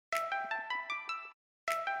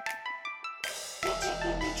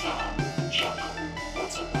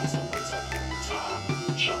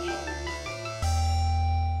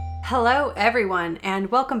Hello, everyone, and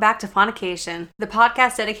welcome back to Fonication, the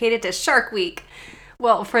podcast dedicated to Shark Week.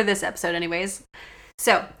 Well, for this episode anyways.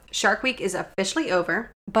 So, Shark Week is officially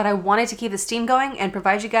over, but I wanted to keep the steam going and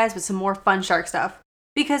provide you guys with some more fun shark stuff.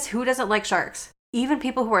 Because who doesn't like sharks? Even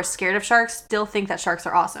people who are scared of sharks still think that sharks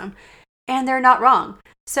are awesome. And they're not wrong.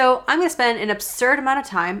 So, I'm going to spend an absurd amount of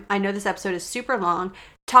time, I know this episode is super long,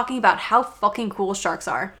 talking about how fucking cool sharks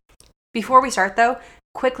are. Before we start though,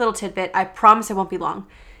 quick little tidbit, I promise it won't be long.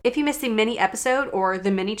 If you missed the mini episode, or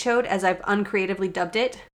the mini-chode as I've uncreatively dubbed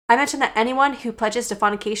it, I mentioned that anyone who pledges to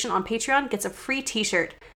Fonication on Patreon gets a free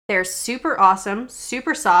t-shirt. They're super awesome,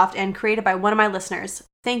 super soft, and created by one of my listeners.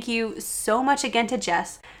 Thank you so much again to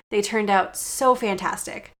Jess. They turned out so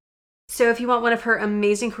fantastic. So if you want one of her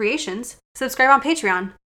amazing creations, subscribe on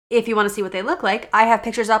Patreon. If you want to see what they look like, I have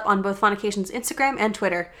pictures up on both Fonication's Instagram and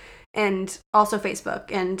Twitter, and also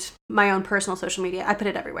Facebook, and my own personal social media. I put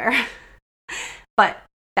it everywhere. But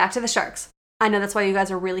back to the sharks. I know that's why you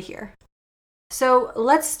guys are really here. So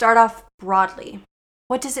let's start off broadly.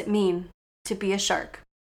 What does it mean to be a shark?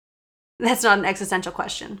 That's not an existential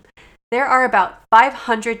question. There are about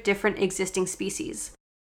 500 different existing species.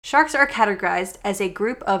 Sharks are categorized as a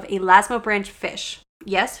group of elasmobranch fish.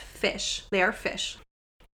 Yes, fish. They are fish.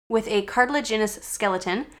 With a cartilaginous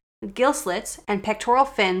skeleton, gill slits, and pectoral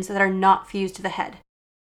fins that are not fused to the head.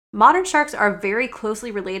 Modern sharks are very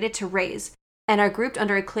closely related to rays, and are grouped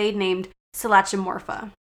under a clade named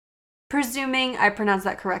Selachimorpha. Presuming I pronounced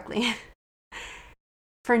that correctly.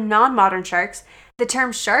 For non-modern sharks, the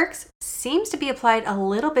term sharks seems to be applied a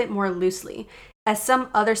little bit more loosely, as some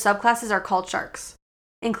other subclasses are called sharks,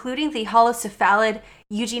 including the holocephalid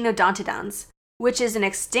Eugenodontodons, which is an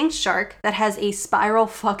extinct shark that has a spiral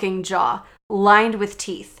fucking jaw lined with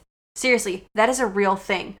teeth. Seriously, that is a real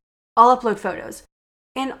thing. I'll upload photos.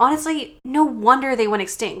 And honestly, no wonder they went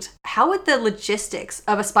extinct. How would the logistics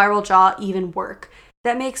of a spiral jaw even work?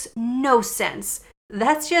 That makes no sense.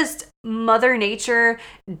 That's just Mother Nature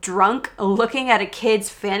drunk looking at a kid's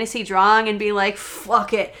fantasy drawing and being like,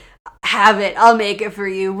 fuck it, have it, I'll make it for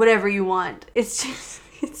you, whatever you want. It's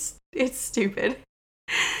just, it's stupid.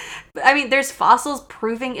 I mean, there's fossils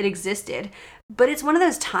proving it existed, but it's one of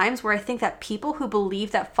those times where I think that people who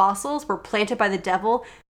believe that fossils were planted by the devil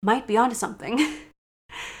might be onto something.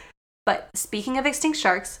 But speaking of extinct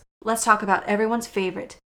sharks, let's talk about everyone's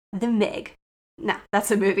favorite, the Meg. Nah,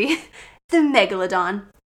 that's a movie. The Megalodon.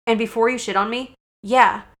 And before you shit on me,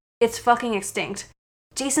 yeah, it's fucking extinct.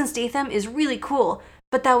 Jason Statham is really cool,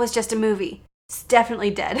 but that was just a movie. It's definitely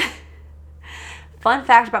dead. Fun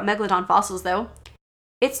fact about Megalodon fossils though,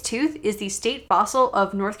 its tooth is the state fossil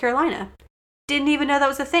of North Carolina. Didn't even know that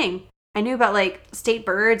was a thing. I knew about like state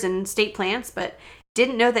birds and state plants, but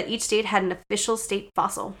didn't know that each state had an official state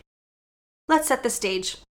fossil. Let's set the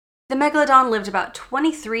stage. The Megalodon lived about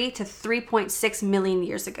 23 to 3.6 million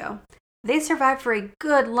years ago. They survived for a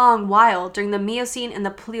good long while during the Miocene and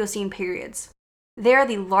the Pliocene periods. They are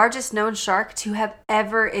the largest known shark to have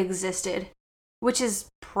ever existed, which is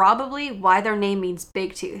probably why their name means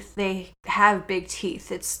big tooth. They have big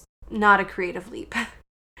teeth. It's not a creative leap.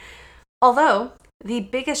 Although, the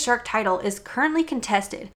biggest shark title is currently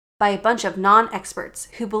contested by a bunch of non-experts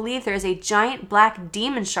who believe there is a giant black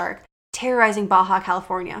demon shark terrorizing Baja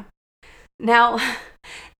California. Now,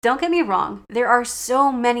 don't get me wrong, there are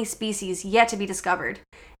so many species yet to be discovered,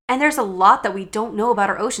 and there's a lot that we don't know about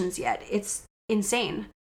our oceans yet. It's insane.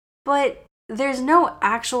 But there's no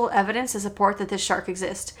actual evidence to support that this shark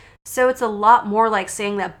exists, so it's a lot more like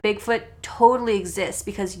saying that Bigfoot totally exists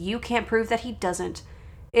because you can't prove that he doesn't.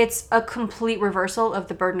 It's a complete reversal of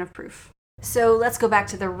the burden of proof. So let's go back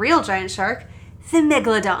to the real giant shark, the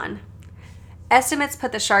Megalodon. Estimates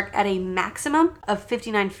put the shark at a maximum of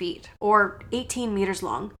 59 feet, or 18 meters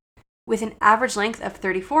long, with an average length of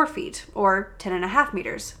 34 feet, or 10.5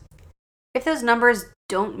 meters. If those numbers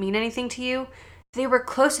don't mean anything to you, they were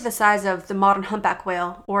close to the size of the modern humpback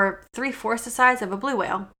whale, or 3/4 the size of a blue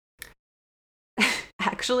whale.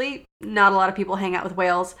 Actually, not a lot of people hang out with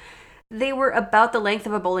whales. They were about the length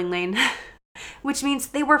of a bowling lane, which means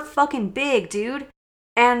they were fucking big, dude.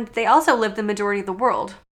 And they also lived the majority of the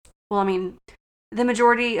world. Well, I mean, the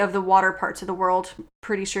majority of the water parts of the world.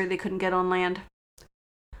 Pretty sure they couldn't get on land.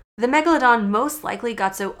 The Megalodon most likely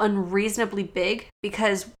got so unreasonably big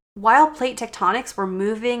because while plate tectonics were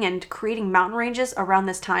moving and creating mountain ranges around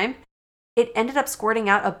this time, it ended up squirting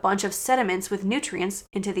out a bunch of sediments with nutrients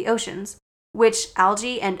into the oceans, which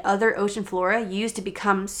algae and other ocean flora used to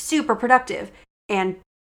become super productive. And,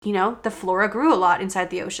 the flora grew a lot inside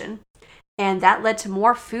the ocean. and that led to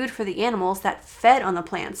more food for the animals that fed on the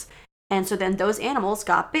plants. And so then those animals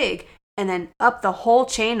got big, and then up the whole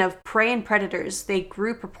chain of prey and predators, they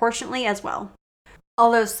grew proportionately as well.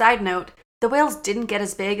 Although, side note, the whales didn't get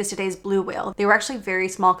as big as today's blue whale. They were actually very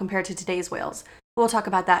small compared to today's whales. We'll talk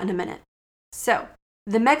about that in a minute. So,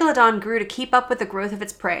 the megalodon grew to keep up with the growth of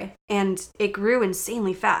its prey, and it grew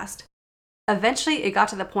insanely fast. Eventually, it got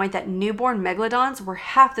to the point that newborn megalodons were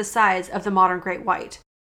half the size of the modern great white,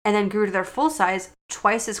 and then grew to their full size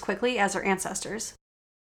twice as quickly as their ancestors.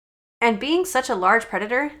 And being such a large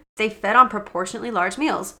predator, they fed on proportionately large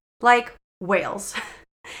meals, like whales.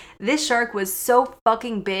 This shark was so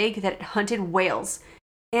fucking big that it hunted whales.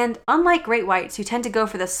 And unlike great whites, who tend to go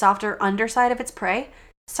for the softer underside of its prey,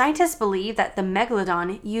 scientists believe that the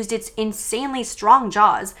megalodon used its insanely strong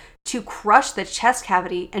jaws to crush the chest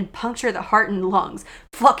cavity and puncture the heart and lungs.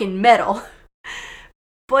 Fucking metal.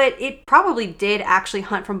 But it probably did actually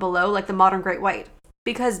hunt from below like the modern great white,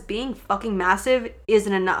 because being fucking massive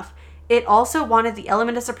isn't enough. It also wanted the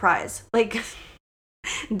element of surprise. Like,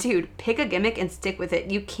 dude, pick a gimmick and stick with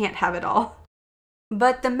it. You can't have it all.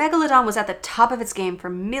 But the megalodon was at the top of its game for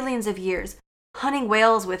millions of years, hunting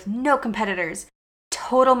whales with no competitors.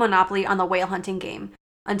 Total monopoly on the whale hunting game,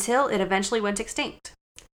 until it eventually went extinct.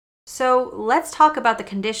 So let's talk about the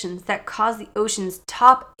conditions that caused the ocean's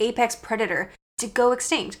top apex predator to go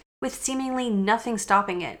extinct, with seemingly nothing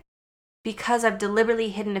stopping it. Because I've deliberately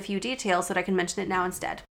hidden a few details so that I can mention it now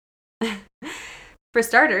instead. For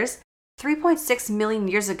starters, 3.6 million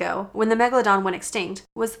years ago, when the megalodon went extinct,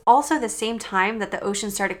 was also the same time that the ocean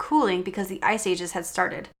started cooling because the ice ages had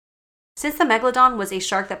started. Since the megalodon was a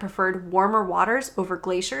shark that preferred warmer waters over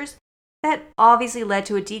glaciers, that obviously led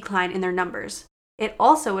to a decline in their numbers. It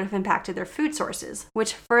also would have impacted their food sources,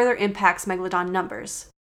 which further impacts megalodon numbers.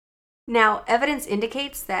 Now, evidence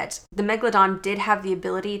indicates that the megalodon did have the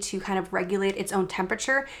ability to kind of regulate its own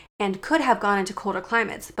temperature and could have gone into colder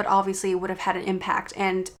climates, but obviously would have had an impact,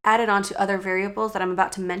 and added on to other variables that I'm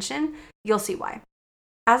about to mention, you'll see why.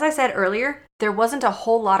 As I said earlier, there wasn't a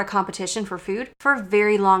whole lot of competition for food for a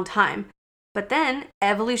very long time. But then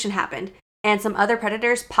evolution happened, and some other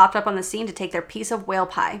predators popped up on the scene to take their piece of whale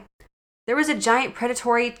pie. There was a giant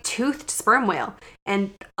predatory toothed sperm whale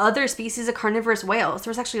and other species of carnivorous whales.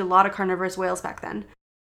 There was actually a lot of carnivorous whales back then.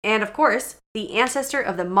 And of course, the ancestor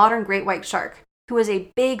of the modern great white shark, who was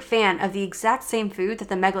a big fan of the exact same food that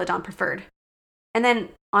the megalodon preferred. And then,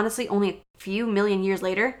 honestly, only a few million years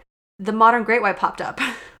later, the modern great white popped up.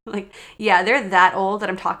 Yeah, they're that old that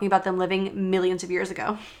I'm talking about them living millions of years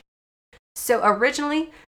ago. So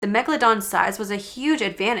originally, the megalodon's size was a huge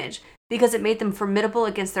advantage because it made them formidable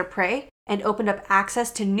against their prey and opened up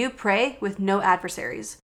access to new prey with no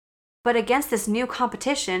adversaries. But against this new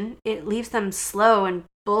competition, it leaves them slow and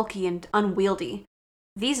bulky and unwieldy.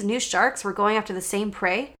 These new sharks were going after the same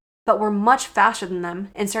prey, but were much faster than them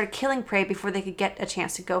and started killing prey before they could get a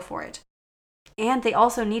chance to go for it. And they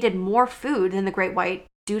also needed more food than the great white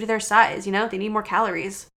due to their size, they need more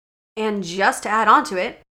calories. And just to add on to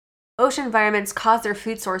it, ocean environments caused their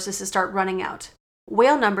food sources to start running out.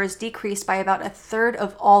 Whale numbers decreased by about a third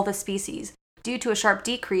of all the species, due to a sharp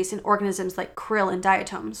decrease in organisms like krill and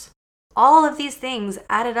diatoms. All of these things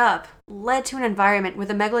added up led to an environment where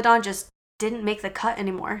the megalodon just didn't make the cut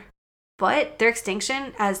anymore. But their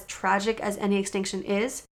extinction, as tragic as any extinction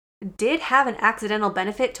is, did have an accidental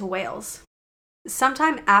benefit to whales.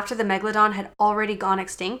 Sometime after the megalodon had already gone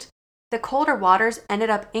extinct, the colder waters ended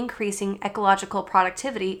up increasing ecological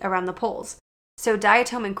productivity around the poles. So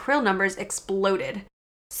diatom and krill numbers exploded.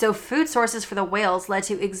 So food sources for the whales led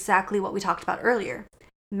to exactly what we talked about earlier,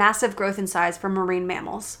 massive growth in size for marine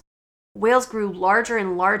mammals. Whales grew larger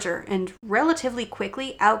and larger and relatively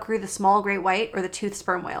quickly outgrew the small great white or the toothed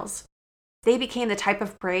sperm whales. They became the type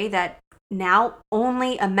of prey that now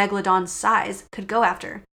only a megalodon's size could go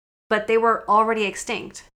after, but they were already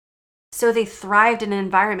extinct. So they thrived in an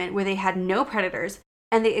environment where they had no predators,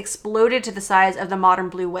 and they exploded to the size of the modern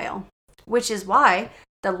blue whale, which is why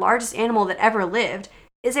the largest animal that ever lived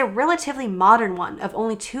is a relatively modern one of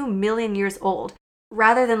only 2 million years old,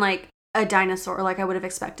 rather than like a dinosaur like I would have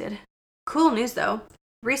expected. Cool news though,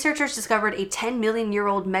 researchers discovered a 10 million year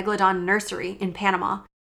old megalodon nursery in Panama,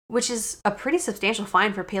 which is a pretty substantial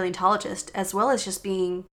find for paleontologists, as well as just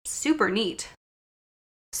being super neat.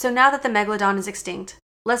 So now that the megalodon is extinct,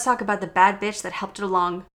 let's talk about the bad bitch that helped it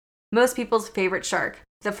along. Most people's favorite shark,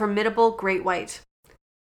 the formidable great white.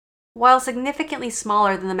 While significantly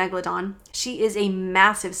smaller than the megalodon, she is a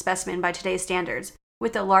massive specimen by today's standards,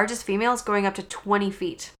 with the largest females growing up to 20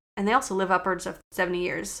 feet, and they also live upwards of 70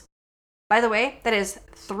 years. By the way, that is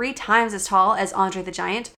 3 times as tall as Andre the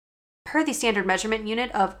Giant, per the standard measurement unit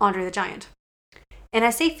of Andre the Giant. And I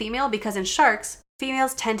say female because in sharks,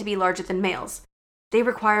 females tend to be larger than males. They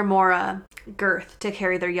require more girth to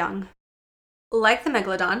carry their young. Like the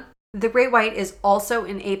megalodon, the great white is also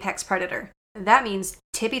an apex predator. That means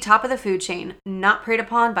tippy top of the food chain, not preyed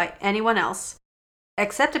upon by anyone else.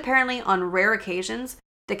 Except apparently on rare occasions,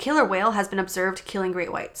 the killer whale has been observed killing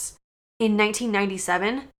great whites. In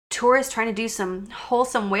 1997, tourists trying to do some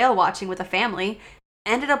wholesome whale watching with a family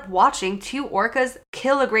ended up watching 2 orcas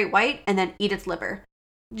kill a great white and then eat its liver.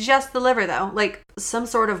 Just the liver though, like some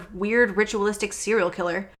sort of weird ritualistic serial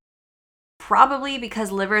killer. Probably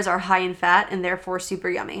because livers are high in fat and therefore super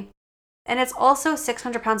yummy. And it's also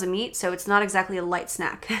 600 pounds of meat, so it's not exactly a light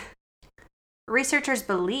snack. Researchers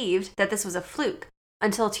believed that this was a fluke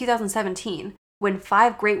until 2017, when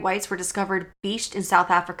 5 great whites were discovered beached in South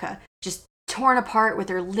Africa, just torn apart with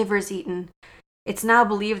their livers eaten. It's now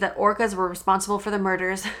believed that orcas were responsible for the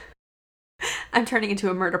murders. I'm turning into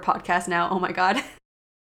a murder podcast now, oh my god.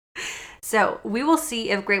 So, we will see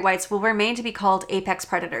if great whites will remain to be called apex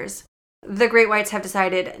predators. The great whites have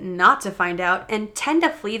decided not to find out and tend to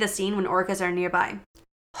flee the scene when orcas are nearby.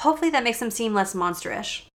 Hopefully that makes them seem less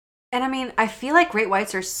monster-ish. And I mean, I feel like great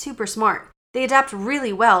whites are super smart. They adapt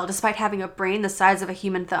really well despite having a brain the size of a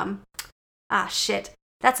human thumb. Ah, shit.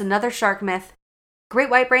 That's another shark myth. Great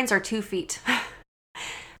white brains are 2 feet.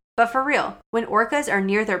 But for real, when orcas are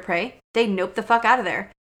near their prey, they nope the fuck out of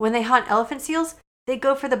there. When they hunt elephant seals, they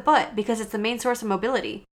go for the butt because it's the main source of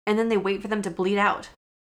mobility, and then they wait for them to bleed out.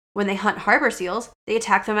 When they hunt harbor seals, they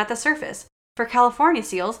attack them at the surface. For California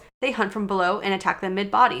seals, they hunt from below and attack them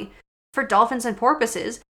mid-body. For dolphins and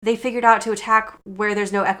porpoises, they figured out to attack where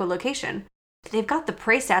there's no echolocation. They've got the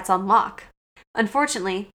prey stats on lock.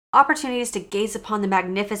 Unfortunately, opportunities to gaze upon the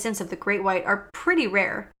magnificence of the great white are pretty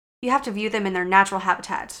rare. You have to view them in their natural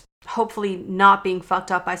habitat, hopefully not being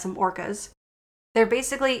fucked up by some orcas. They're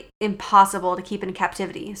basically impossible to keep in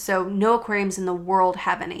captivity, so no aquariums in the world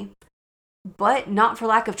have any. But not for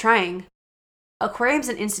lack of trying. Aquariums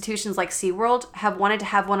and institutions like SeaWorld have wanted to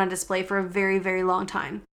have one on display for a very, very long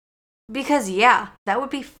time. Because yeah, that would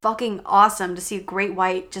be fucking awesome to see a great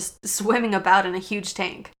white just swimming about in a huge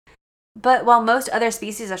tank. But while most other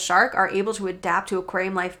species of shark are able to adapt to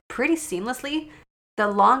aquarium life pretty seamlessly, the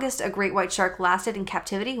longest a great white shark lasted in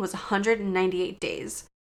captivity was 198 days.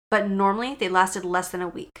 But normally they lasted less than a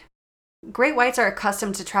week. Great whites are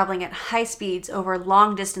accustomed to traveling at high speeds over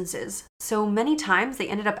long distances, so many times they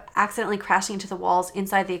ended up accidentally crashing into the walls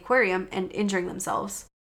inside the aquarium and injuring themselves.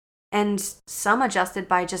 And some adjusted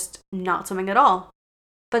by just not swimming at all.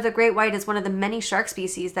 But the great white is one of the many shark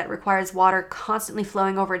species that requires water constantly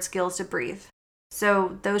flowing over its gills to breathe.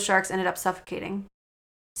 So those sharks ended up suffocating.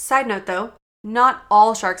 Side note though, not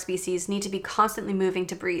all shark species need to be constantly moving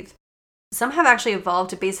to breathe. Some have actually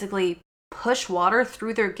evolved to basically push water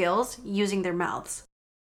through their gills using their mouths.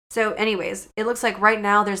 So anyways, it looks like right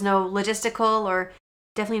now there's no logistical or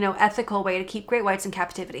definitely no ethical way to keep great whites in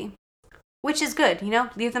captivity. Which is good,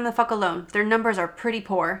 leave them the fuck alone. Their numbers are pretty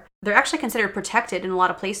poor. They're actually considered protected in a lot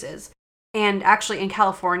of places. And actually in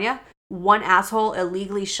California, one asshole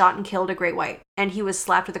illegally shot and killed a great white, and he was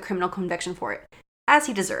slapped with a criminal conviction for it, as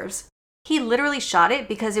he deserves. He literally shot it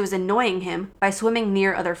because it was annoying him by swimming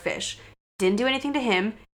near other fish. Didn't do anything to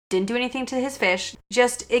him, didn't do anything to his fish,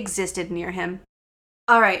 just existed near him.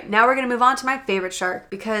 Alright, now we're going to move on to my favorite shark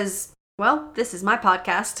because, well, this is my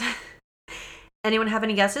podcast. Anyone have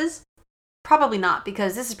any guesses? Probably not,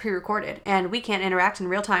 because this is pre-recorded, and we can't interact in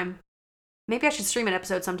real time. Maybe I should stream an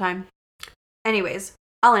episode sometime. Anyways,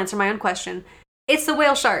 I'll answer my own question. It's the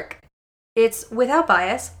whale shark. It's, without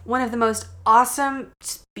bias, one of the most awesome,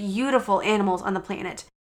 beautiful animals on the planet,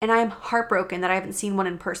 and I am heartbroken that I haven't seen one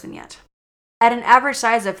in person yet. At an average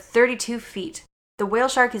size of 32 feet, the whale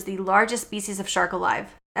shark is the largest species of shark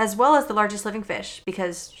alive, as well as the largest living fish,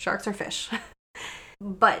 because sharks are fish.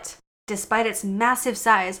 But, despite its massive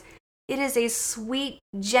size, it is a sweet,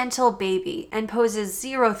 gentle baby and poses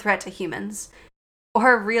zero threat to humans.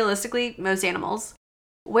 Or realistically, most animals.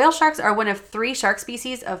 Whale sharks are one of 3 shark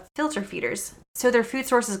species of filter feeders. So their food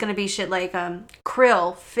source is going to be shit like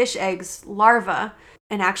krill, fish eggs, larvae.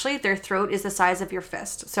 And actually, their throat is the size of your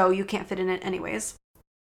fist, so you can't fit in it anyways.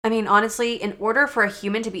 I mean, honestly, in order for a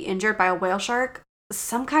human to be injured by a whale shark,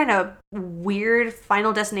 some kind of weird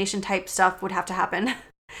Final Destination type stuff would have to happen.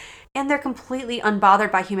 And they're completely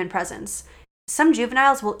unbothered by human presence. Some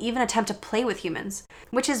juveniles will even attempt to play with humans,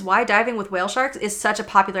 which is why diving with whale sharks is such a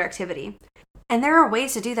popular activity. And there are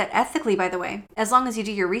ways to do that ethically, by the way, as long as you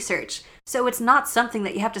do your research, so it's not something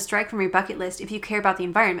that you have to strike from your bucket list if you care about the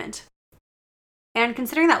environment. And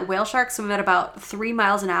considering that whale sharks swim at about 3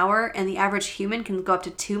 miles an hour and the average human can go up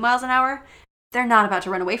to 2 miles an hour, they're not about to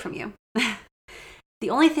run away from you. The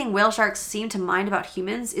only thing whale sharks seem to mind about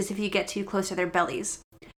humans is if you get too close to their bellies.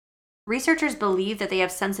 Researchers believe that they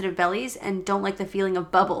have sensitive bellies and don't like the feeling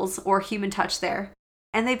of bubbles or human touch there.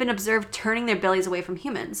 And they've been observed turning their bellies away from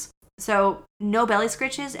humans. So, no belly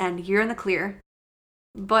scritches and you're in the clear.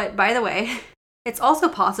 But, by the way, it's also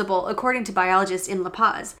possible, according to biologists in La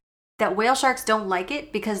Paz, that whale sharks don't like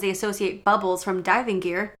it because they associate bubbles from diving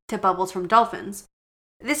gear to bubbles from dolphins.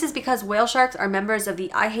 This is because whale sharks are members of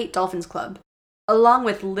the I Hate Dolphins Club, along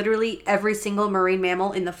with literally every single marine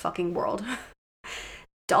mammal in the fucking world.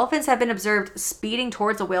 Dolphins have been observed speeding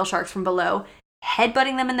towards the whale sharks from below,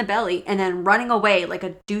 headbutting them in the belly, and then running away like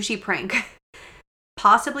a douchey prank.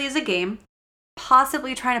 Possibly as a game,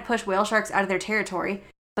 possibly trying to push whale sharks out of their territory,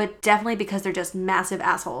 but definitely because they're just massive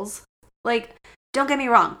assholes. Like, don't get me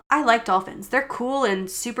wrong, I like dolphins. They're cool and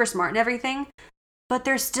super smart and everything, but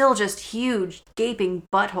they're still just huge, gaping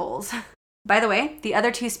buttholes. By the way, the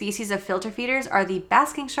other two species of filter feeders are the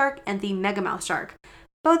basking shark and the megamouth shark,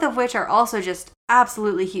 both of which are also just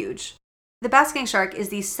absolutely huge. The basking shark is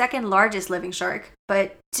the second largest living shark,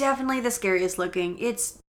 but definitely the scariest looking.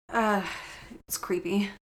 It's creepy.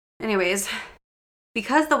 Anyways,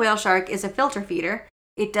 because the whale shark is a filter feeder,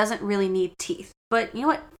 it doesn't really need teeth. But you know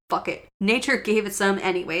what? Fuck it. Nature gave it some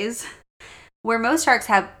anyways. Where most sharks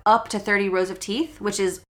have up to 30 rows of teeth, which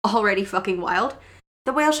is already fucking wild,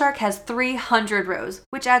 the whale shark has 300 rows,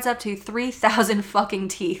 which adds up to 3,000 fucking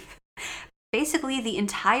teeth. Basically, the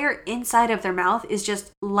entire inside of their mouth is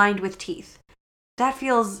just lined with teeth. That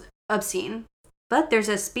feels obscene. But there's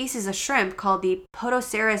a species of shrimp called the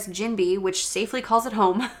Podocerus jinbi, which safely calls it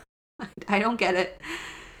home. I don't get it.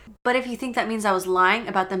 But if you think that means I was lying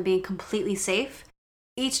about them being completely safe,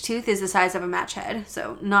 each tooth is the size of a match head,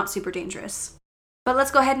 so not super dangerous. But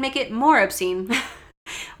let's go ahead and make it more obscene.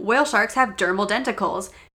 Whale sharks have dermal denticles,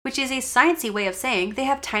 which is a sciencey way of saying they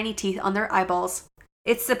have tiny teeth on their eyeballs.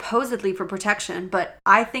 It's supposedly for protection, but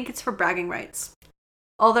I think it's for bragging rights.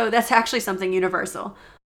 Although that's actually something universal.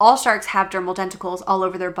 All sharks have dermal denticles all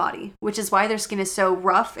over their body, which is why their skin is so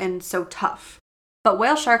rough and so tough. But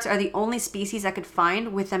whale sharks are the only species I could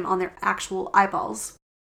find with them on their actual eyeballs.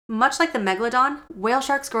 Much like the megalodon, whale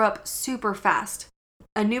sharks grow up super fast.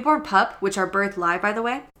 A newborn pup, which are birthed live by the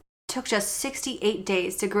way, took just 68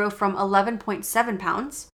 days to grow from 11.7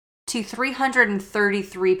 pounds to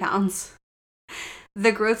 333 pounds.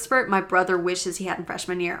 The growth spurt my brother wishes he had in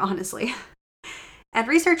freshman year, honestly. And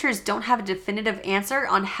researchers don't have a definitive answer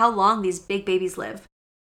on how long these big babies live.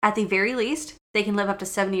 At the very least, they can live up to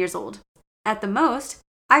 70 years old. At the most,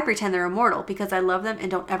 I pretend they're immortal because I love them and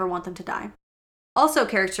don't ever want them to die. Also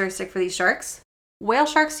characteristic for these sharks, whale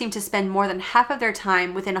sharks seem to spend more than half of their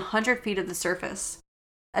time within 100 feet of the surface.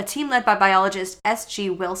 A team led by biologist S.G.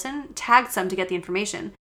 Wilson tagged some to get the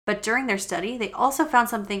information, but during their study, they also found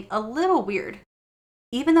something a little weird.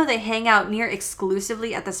 Even though they hang out near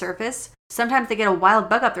exclusively at the surface, sometimes they get a wild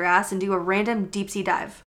bug up their ass and do a random deep-sea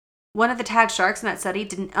dive. One of the tagged sharks in that study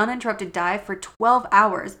did an uninterrupted dive for 12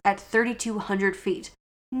 hours at 3,200 feet.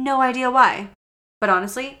 No idea why. But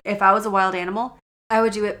honestly, if I was a wild animal, I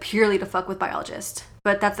would do it purely to fuck with biologists.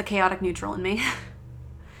 But that's the chaotic neutral in me.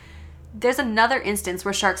 There's another instance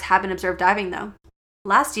where sharks have been observed diving though.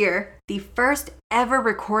 Last year, the first ever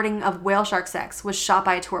recording of whale shark sex was shot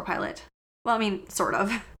by a tour pilot. Well, I mean, sort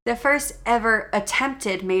of. The first ever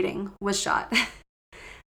attempted mating was shot.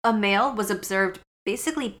 A male was observed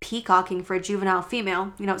basically peacocking for a juvenile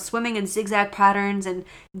female, swimming in zigzag patterns and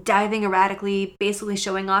diving erratically, basically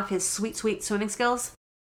showing off his sweet, sweet swimming skills.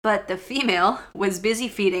 But the female was busy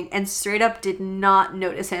feeding and straight up did not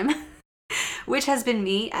notice him, which has been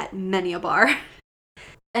me at many a bar.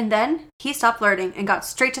 And then he stopped flirting and got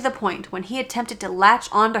straight to the point when he attempted to latch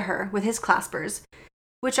onto her with his claspers,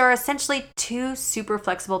 which are essentially two super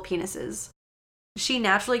flexible penises. She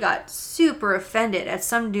naturally got super offended at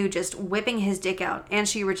some dude just whipping his dick out, and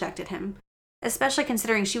she rejected him. Especially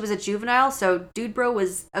considering she was a juvenile, so dude bro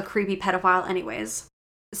was a creepy pedophile anyways.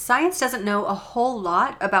 Science doesn't know a whole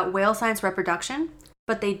lot about whale science reproduction,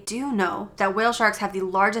 but they do know that whale sharks have the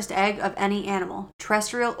largest egg of any animal,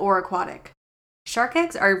 terrestrial or aquatic. Shark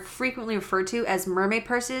eggs are frequently referred to as mermaid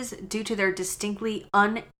purses due to their distinctly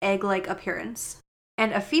un-egg-like appearance.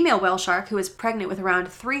 And a female whale shark who is pregnant with around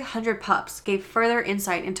 300 pups gave further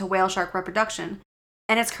insight into whale shark reproduction,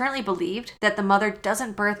 and it's currently believed that the mother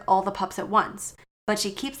doesn't birth all the pups at once, but she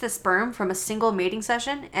keeps the sperm from a single mating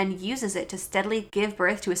session and uses it to steadily give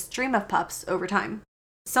birth to a stream of pups over time.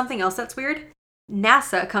 Something else that's weird?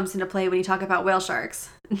 NASA comes into play when you talk about whale sharks.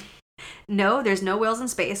 No, there's no whales in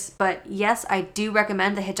space, but yes, I do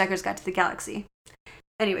recommend The Hitchhiker's Guide to the Galaxy.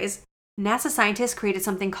 Anyways, NASA scientists created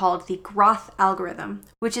something called the Groth algorithm,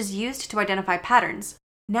 which is used to identify patterns.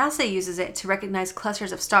 NASA uses it to recognize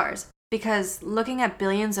clusters of stars, because looking at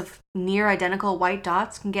billions of near-identical white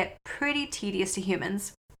dots can get pretty tedious to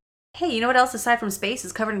humans. Hey, you know what else aside from space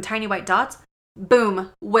is covered in tiny white dots?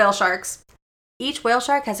 Boom! Whale sharks. Each whale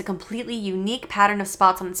shark has a completely unique pattern of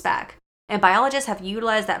spots on its back, and biologists have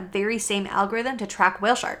utilized that very same algorithm to track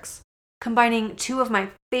whale sharks, combining two of my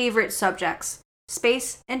favorite subjects,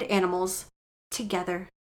 space and animals, together,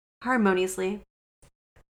 harmoniously.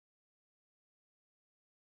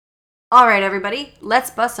 Alright everybody,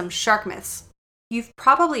 let's bust some shark myths. You've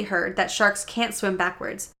probably heard that sharks can't swim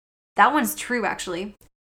backwards. That one's true actually.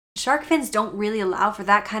 Shark fins don't really allow for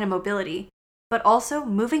that kind of mobility, but also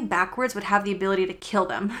moving backwards would have the ability to kill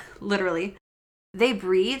them, literally. They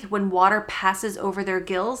breathe when water passes over their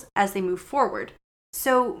gills as they move forward.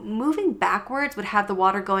 So moving backwards would have the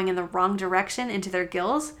water going in the wrong direction into their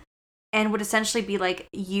gills and would essentially be like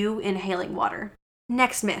you inhaling water.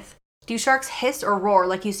 Next myth. Do sharks hiss or roar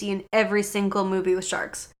like you see in every single movie with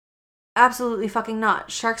sharks? Absolutely fucking not.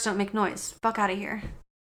 Sharks don't make noise. Fuck out of here.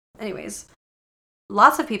 Anyways,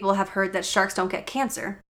 lots of people have heard that sharks don't get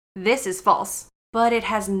cancer. This is false. But it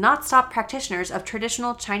has not stopped practitioners of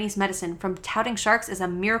traditional Chinese medicine from touting sharks as a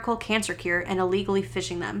miracle cancer cure and illegally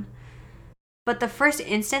fishing them. But the first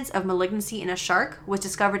instance of malignancy in a shark was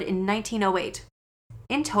discovered in 1908.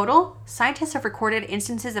 In total, scientists have recorded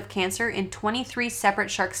instances of cancer in 23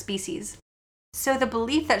 separate shark species. So the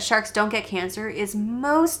belief that sharks don't get cancer is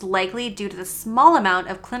most likely due to the small amount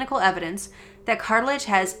of clinical evidence that cartilage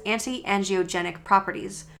has anti-angiogenic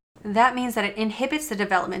properties. That means that it inhibits the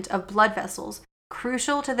development of blood vessels,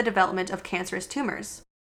 crucial to the development of cancerous tumors.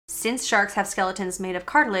 Since sharks have skeletons made of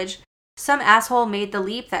cartilage, some asshole made the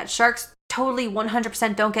leap that sharks totally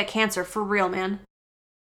 100% don't get cancer, for real, man.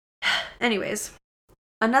 Anyways,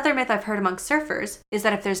 another myth I've heard among surfers is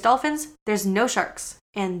that if there's dolphins, there's no sharks,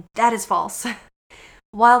 and that is false.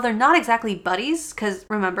 While they're not exactly buddies, because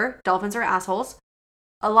remember, dolphins are assholes,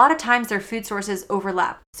 a lot of times their food sources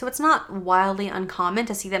overlap, so it's not wildly uncommon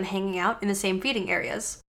to see them hanging out in the same feeding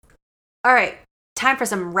areas. Alright, time for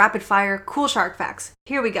some rapid-fire cool shark facts.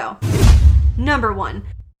 Here we go. Number 1.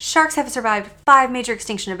 Sharks have survived 5 major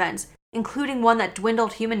extinction events, including one that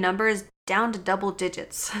dwindled human numbers down to double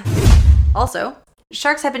digits. Also,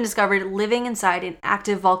 sharks have been discovered living inside an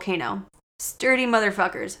active volcano. Sturdy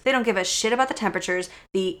motherfuckers. They don't give a shit about the temperatures,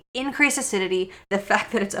 the increased acidity, the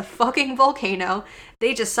fact that it's a fucking volcano.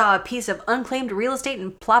 They just saw a piece of unclaimed real estate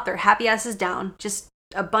and plopped their happy asses down. Just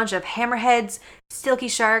a bunch of hammerheads, silky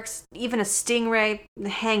sharks, even a stingray,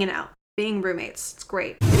 hanging out, being roommates. It's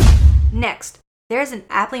great. Next, there's an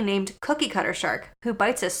aptly named cookie cutter shark who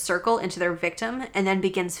bites a circle into their victim and then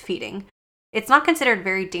begins feeding. It's not considered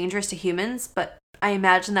very dangerous to humans, but I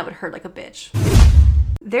imagine that would hurt like a bitch.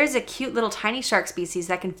 There's a cute little tiny shark species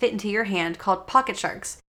that can fit into your hand called pocket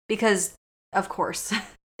sharks, because, of course,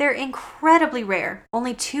 they're incredibly rare.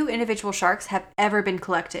 Only 2 individual sharks have ever been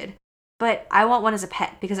collected. But I want one as a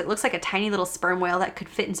pet because it looks like a tiny little sperm whale that could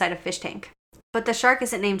fit inside a fish tank. But the shark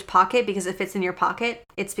isn't named Pocket because it fits in your pocket.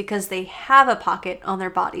 It's because they have a pocket on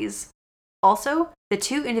their bodies. Also, the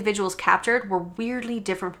 2 individuals captured were weirdly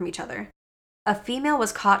different from each other. A female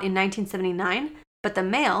was caught in 1979, but the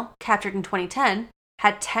male, captured in 2010,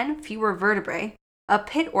 had 10 fewer vertebrae, a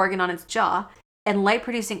pit organ on its jaw, and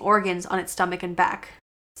light-producing organs on its stomach and back.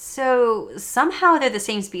 So somehow they're the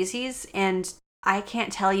same species, and I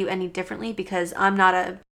can't tell you any differently because I'm not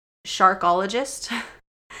a sharkologist.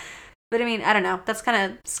 But I mean, I don't know. That's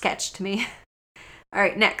kind of sketch to me. All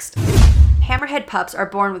right, next. Hammerhead pups are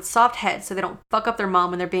born with soft heads so they don't fuck up their mom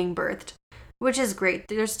when they're being birthed. Which is great.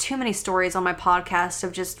 There's too many stories on my podcast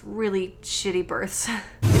of just really shitty births.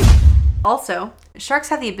 Also, sharks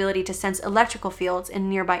have the ability to sense electrical fields in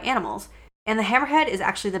nearby animals, and the hammerhead is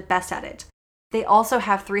actually the best at it. They also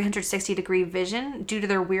have 360-degree vision due to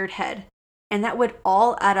their weird head, and that would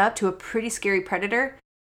all add up to a pretty scary predator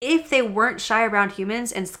if they weren't shy around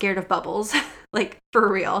humans and scared of bubbles. Like, for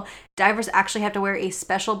real. Divers actually have to wear a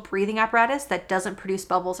special breathing apparatus that doesn't produce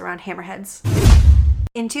bubbles around hammerheads.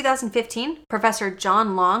 In 2015, Professor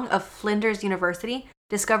John Long of Flinders University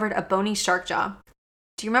discovered a bony shark jaw.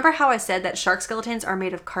 Do you remember how I said that shark skeletons are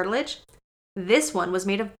made of cartilage? This one was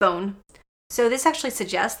made of bone. So this actually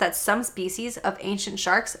suggests that some species of ancient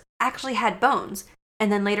sharks actually had bones,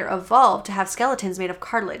 and then later evolved to have skeletons made of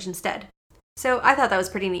cartilage instead. So I thought that was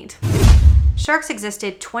pretty neat. Sharks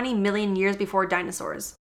existed 20 million years before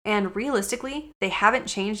dinosaurs, and realistically, they haven't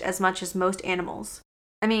changed as much as most animals.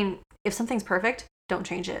 I mean, if something's perfect, don't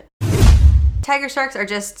change it. Tiger sharks are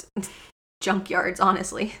just junkyards,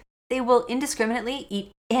 honestly. They will indiscriminately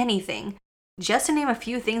eat anything. Just to name a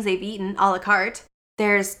few things they've eaten a la carte,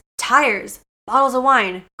 there's tires, bottles of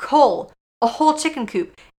wine, coal, a whole chicken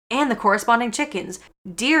coop, and the corresponding chickens,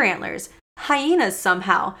 deer antlers, hyenas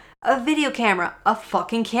somehow, a video camera, a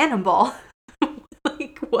fucking cannonball.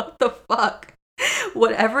 Like, what the fuck?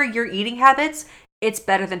 Whatever your eating habits, it's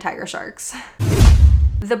better than tiger sharks.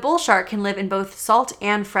 The bull shark can live in both salt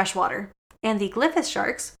and fresh water, and the glyphis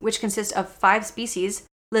sharks, which consist of 5 species,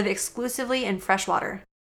 live exclusively in fresh water.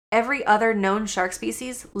 Every other known shark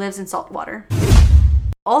species lives in salt water.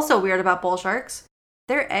 Also weird about bull sharks,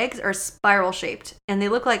 their eggs are spiral shaped, and they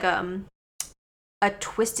look like a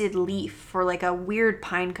twisted leaf or like a weird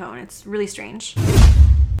pine cone. It's really strange.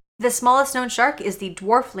 The smallest known shark is the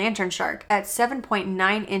dwarf lantern shark at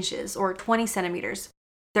 7.9 inches or 20 centimeters.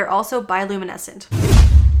 They're also bioluminescent.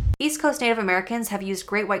 East Coast Native Americans have used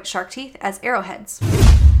great white shark teeth as arrowheads.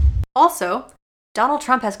 Also, Donald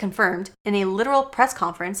Trump has confirmed in a literal press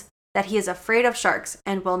conference that he is afraid of sharks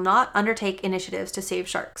and will not undertake initiatives to save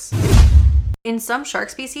sharks. In some shark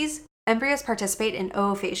species, embryos participate in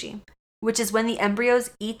oophagy, which is when the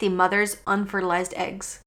embryos eat the mother's unfertilized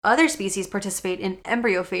eggs. Other species participate in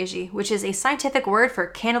embryophagy, which is a scientific word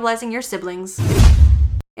for cannibalizing your siblings.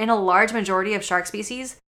 In a large majority of shark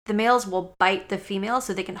species, the males will bite the female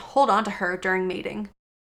so they can hold on to her during mating.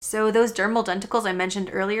 So those dermal denticles I mentioned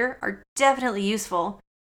earlier are definitely useful,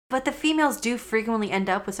 but the females do frequently end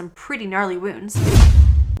up with some pretty gnarly wounds.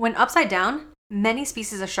 When upside down, many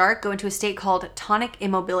species of shark go into a state called tonic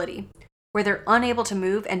immobility, where they're unable to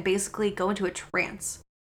move and basically go into a trance.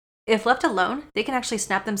 If left alone, they can actually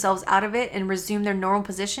snap themselves out of it and resume their normal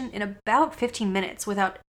position in about 15 minutes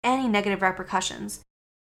without any negative repercussions.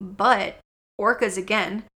 But orcas,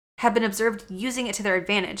 again, have been observed using it to their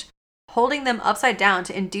advantage, holding them upside down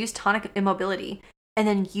to induce tonic immobility, and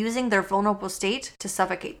then using their vulnerable state to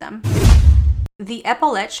suffocate them. The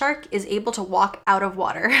epaulette shark is able to walk out of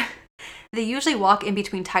water. They usually walk in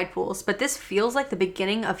between tide pools, but this feels like the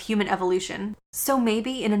beginning of human evolution. So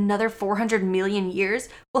maybe in another 400 million years,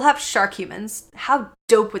 we'll have shark humans. How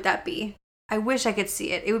dope would that be? I wish I could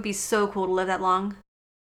see it. It would be so cool to live that long.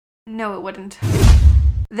 No, it wouldn't.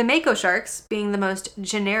 The mako sharks, being the most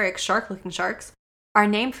generic shark-looking sharks, are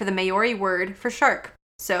named for the Maori word for shark.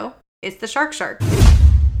 So, it's the shark shark.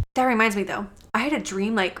 That reminds me though, I had a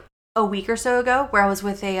dream like a week or so ago where I was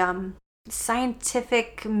with a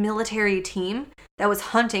scientific military team that was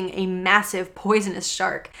hunting a massive poisonous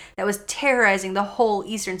shark that was terrorizing the whole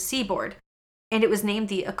eastern seaboard. And it was named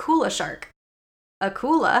the akula shark.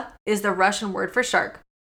 Akula is the Russian word for shark.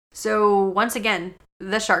 So once again,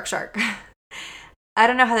 the shark shark. I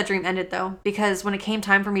don't know how the dream ended though, because when it came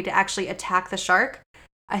time for me to actually attack the shark,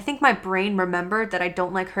 I think my brain remembered that I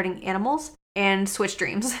don't like hurting animals and switched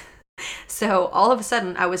dreams. So all of a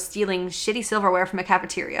sudden I was stealing shitty silverware from a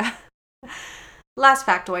cafeteria. Last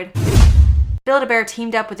factoid. Build-A-Bear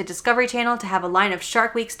teamed up with the Discovery Channel to have a line of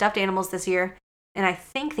Shark Week stuffed animals this year, and I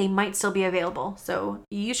think they might still be available, so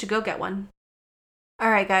you should go get one.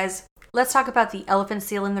 Alright guys, let's talk about the elephant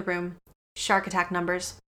seal in the room, shark attack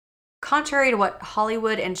numbers. Contrary to what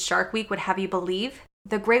Hollywood and Shark Week would have you believe,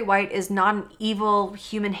 the great white is not an evil,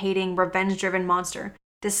 human-hating, revenge-driven monster,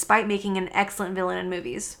 despite making an excellent villain in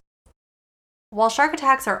movies. While shark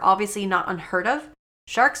attacks are obviously not unheard of,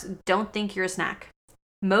 sharks don't think you're a snack.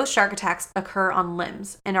 Most shark attacks occur on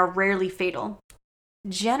limbs and are rarely fatal.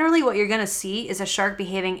 Generally, what you're going to see is a shark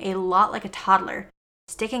behaving a lot like a toddler,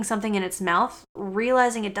 sticking something in its mouth,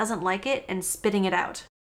 realizing it doesn't like it, and spitting it out.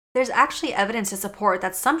 There's actually evidence to support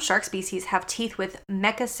that some shark species have teeth with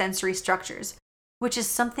mechasensory structures, which is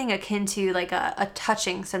something akin to like a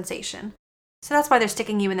touching sensation. So that's why they're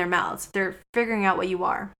sticking you in their mouths. They're figuring out what you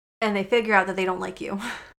are, and they figure out that they don't like you.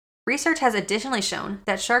 Research has additionally shown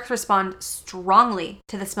that sharks respond strongly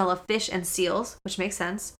to the smell of fish and seals, which makes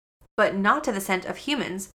sense, but not to the scent of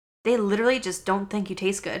humans. They literally just don't think you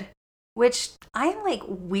taste good, which I'm like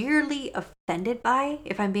weirdly offended by,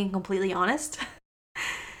 if I'm being completely honest.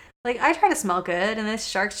 Like, I try to smell good and this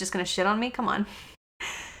shark's just gonna shit on me? Come on.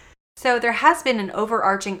 So there has been an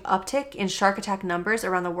overarching uptick in shark attack numbers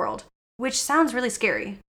around the world, which sounds really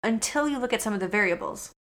scary until you look at some of the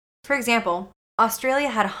variables. For example, Australia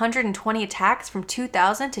had 120 attacks from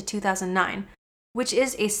 2000 to 2009, which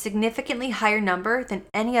is a significantly higher number than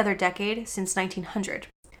any other decade since 1900.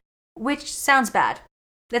 Which sounds bad.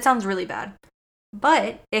 That sounds really bad.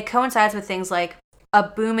 But it coincides with things like a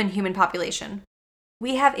boom in human population.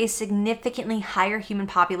 We have a significantly higher human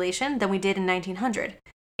population than we did in 1900,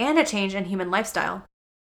 and a change in human lifestyle.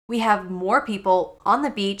 We have more people on the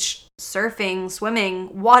beach, surfing,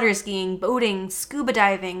 swimming, water skiing, boating, scuba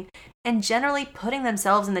diving, and generally putting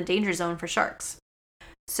themselves in the danger zone for sharks.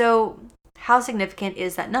 So, how significant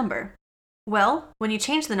is that number? Well, when you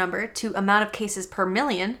change the number to amount of cases per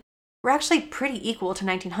million, we're actually pretty equal to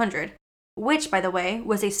 1900, which, by the way,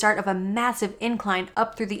 was a start of a massive incline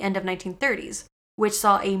up through the end of 1930s, which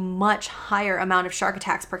saw a much higher amount of shark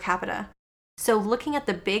attacks per capita. So looking at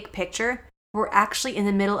the big picture, we're actually in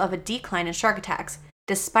the middle of a decline in shark attacks,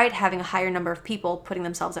 despite having a higher number of people putting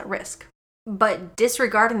themselves at risk. But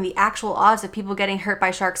disregarding the actual odds of people getting hurt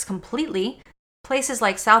by sharks completely, places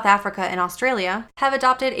like South Africa and Australia have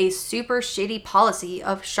adopted a super shitty policy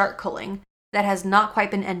of shark culling that has not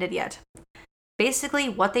quite been ended yet. Basically,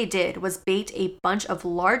 what they did was bait a bunch of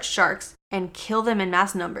large sharks and kill them in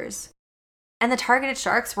mass numbers. And the targeted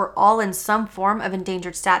sharks were all in some form of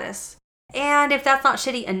endangered status. And if that's not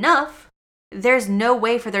shitty enough, there's no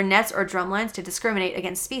way for their nets or drumlines to discriminate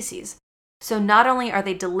against species. So not only are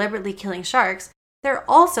they deliberately killing sharks, they're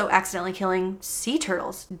also accidentally killing sea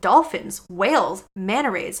turtles, dolphins, whales,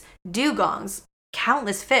 manta rays, dugongs,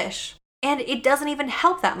 countless fish. And it doesn't even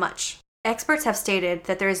help that much. Experts have stated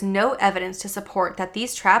that there is no evidence to support that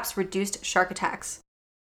these traps reduced shark attacks.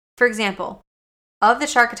 For example, of the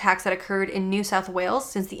shark attacks that occurred in New South Wales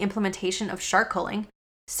since the implementation of shark culling,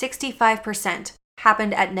 65%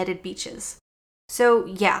 happened at netted beaches. So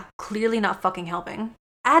yeah, clearly not fucking helping.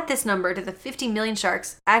 Add this number to the 50 million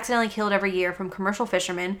sharks accidentally killed every year from commercial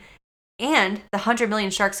fishermen and the 100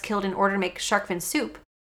 million sharks killed in order to make shark fin soup,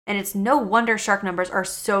 and it's no wonder shark numbers are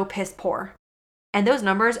so piss poor. And those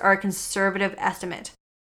numbers are a conservative estimate.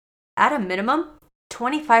 At a minimum,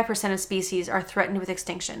 25% of species are threatened with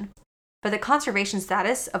extinction, but the conservation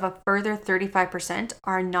status of a further 35%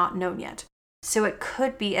 are not known yet. So it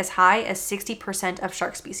could be as high as 60% of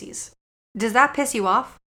shark species. Does that piss you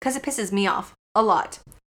off? Because it pisses me off. A lot.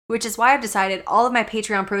 Which is why I've decided all of my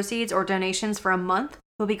Patreon proceeds or donations for a month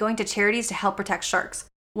will be going to charities to help protect sharks.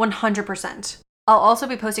 100%. I'll also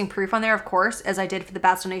be posting proof on there, of course, as I did for the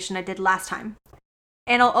bats donation I did last time.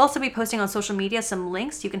 And I'll also be posting on social media some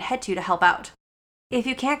links you can head to help out. If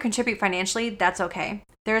you can't contribute financially, that's okay.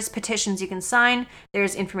 There's petitions you can sign,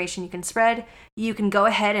 there's information you can spread. You can go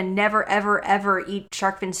ahead and never, ever, ever eat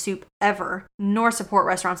shark fin soup ever, nor support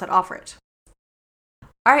restaurants that offer it.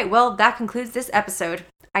 Alright, well, that concludes this episode.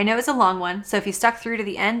 I know it's a long one, so if you stuck through to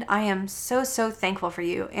the end, I am so thankful for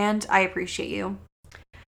you, and I appreciate you.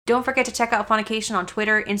 Don't forget to check out Faunication on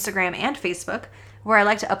Twitter, Instagram, and Facebook, where I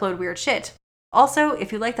like to upload weird shit. Also,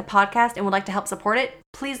 if you like the podcast and would like to help support it,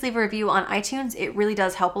 please leave a review on iTunes. It really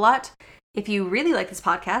does help a lot. If you really like this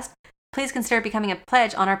podcast, please consider becoming a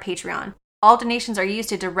pledge on our Patreon. All donations are used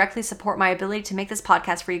to directly support my ability to make this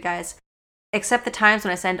podcast for you guys, except the times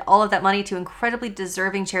when I send all of that money to incredibly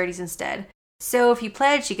deserving charities instead. So if you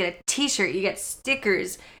pledge, you get a t-shirt, you get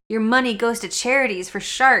stickers, your money goes to charities for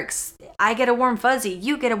sharks, I get a warm fuzzy,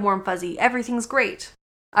 you get a warm fuzzy, everything's great.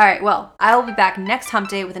 Alright, well, I will be back next hump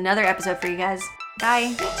day with another episode for you guys.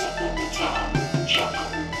 Bye!